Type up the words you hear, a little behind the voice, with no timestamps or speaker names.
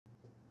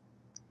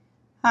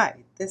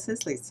Hi, this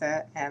is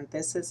Lisa, and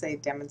this is a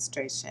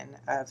demonstration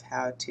of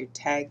how to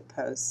tag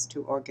posts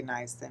to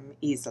organize them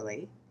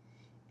easily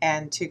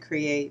and to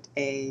create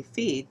a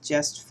feed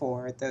just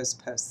for those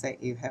posts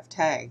that you have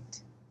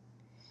tagged.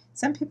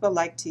 Some people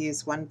like to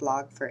use one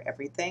blog for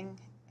everything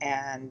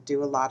and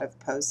do a lot of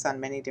posts on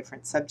many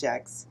different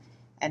subjects,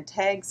 and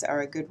tags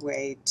are a good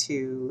way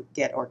to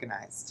get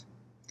organized.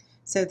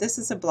 So this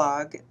is a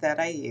blog that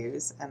I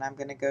use, and I'm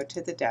going to go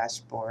to the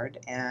dashboard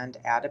and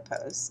add a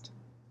post.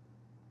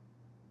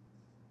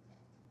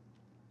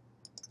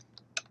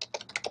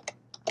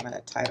 I'm going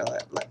to title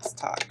it Let's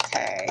Talk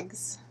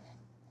Tags.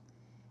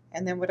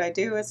 And then what I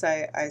do is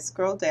I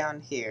scroll down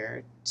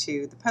here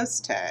to the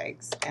post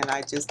tags, and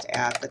I just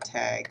add the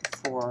tag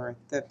for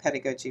the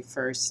Pedagogy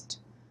First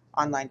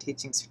online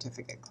teaching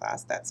certificate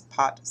class. That's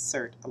POT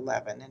Cert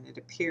 11, and it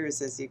appears,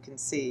 as you can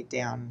see,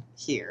 down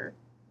here.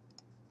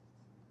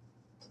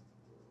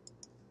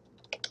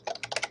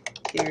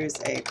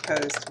 Here's a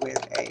post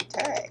with a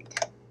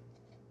tag,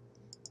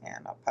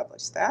 and I'll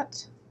publish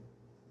that.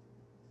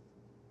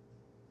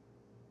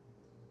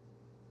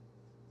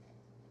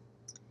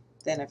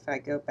 Then if I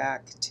go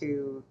back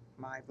to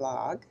my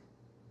blog,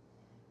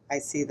 I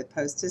see the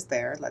post is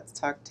there, Let's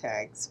Talk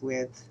Tags,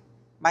 with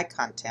my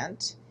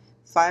content.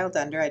 Filed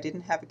under, I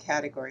didn't have a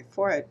category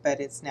for it, but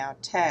it's now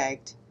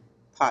tagged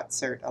POT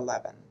Cert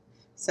 11.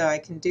 So I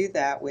can do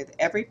that with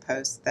every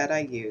post that I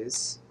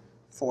use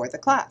for the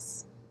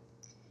class.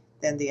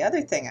 Then the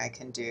other thing I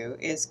can do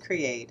is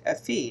create a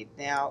feed.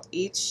 Now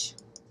each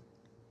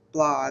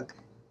blog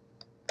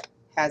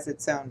has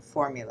its own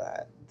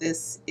formula.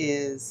 This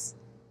is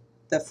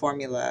the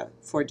formula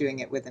for doing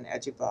it with an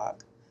Edublog.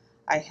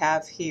 I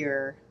have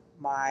here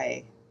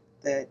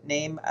the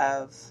name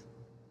of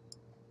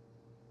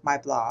my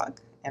blog,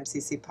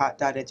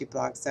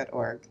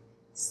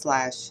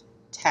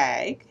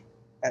 mccpot.edublogs.org/tag,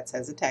 that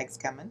says the tag's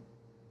coming,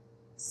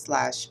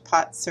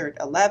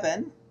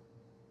 /potcert11,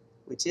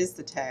 which is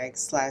the tag,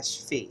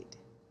 /feed.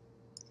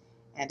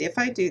 And if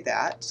I do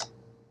that,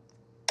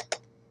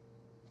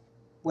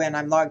 when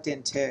I'm logged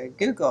into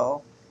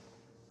Google,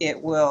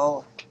 it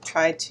will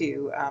try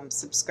to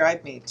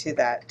subscribe me to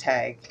that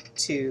tag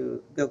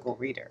to Google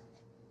Reader.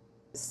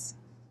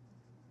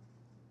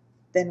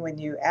 Then when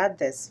you add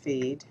this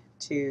feed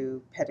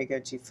to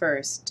Pedagogy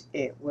First,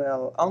 it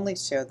will only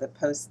show the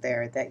posts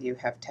there that you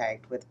have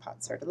tagged with POT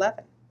Cert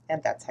 11,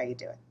 and that's how you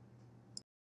do it.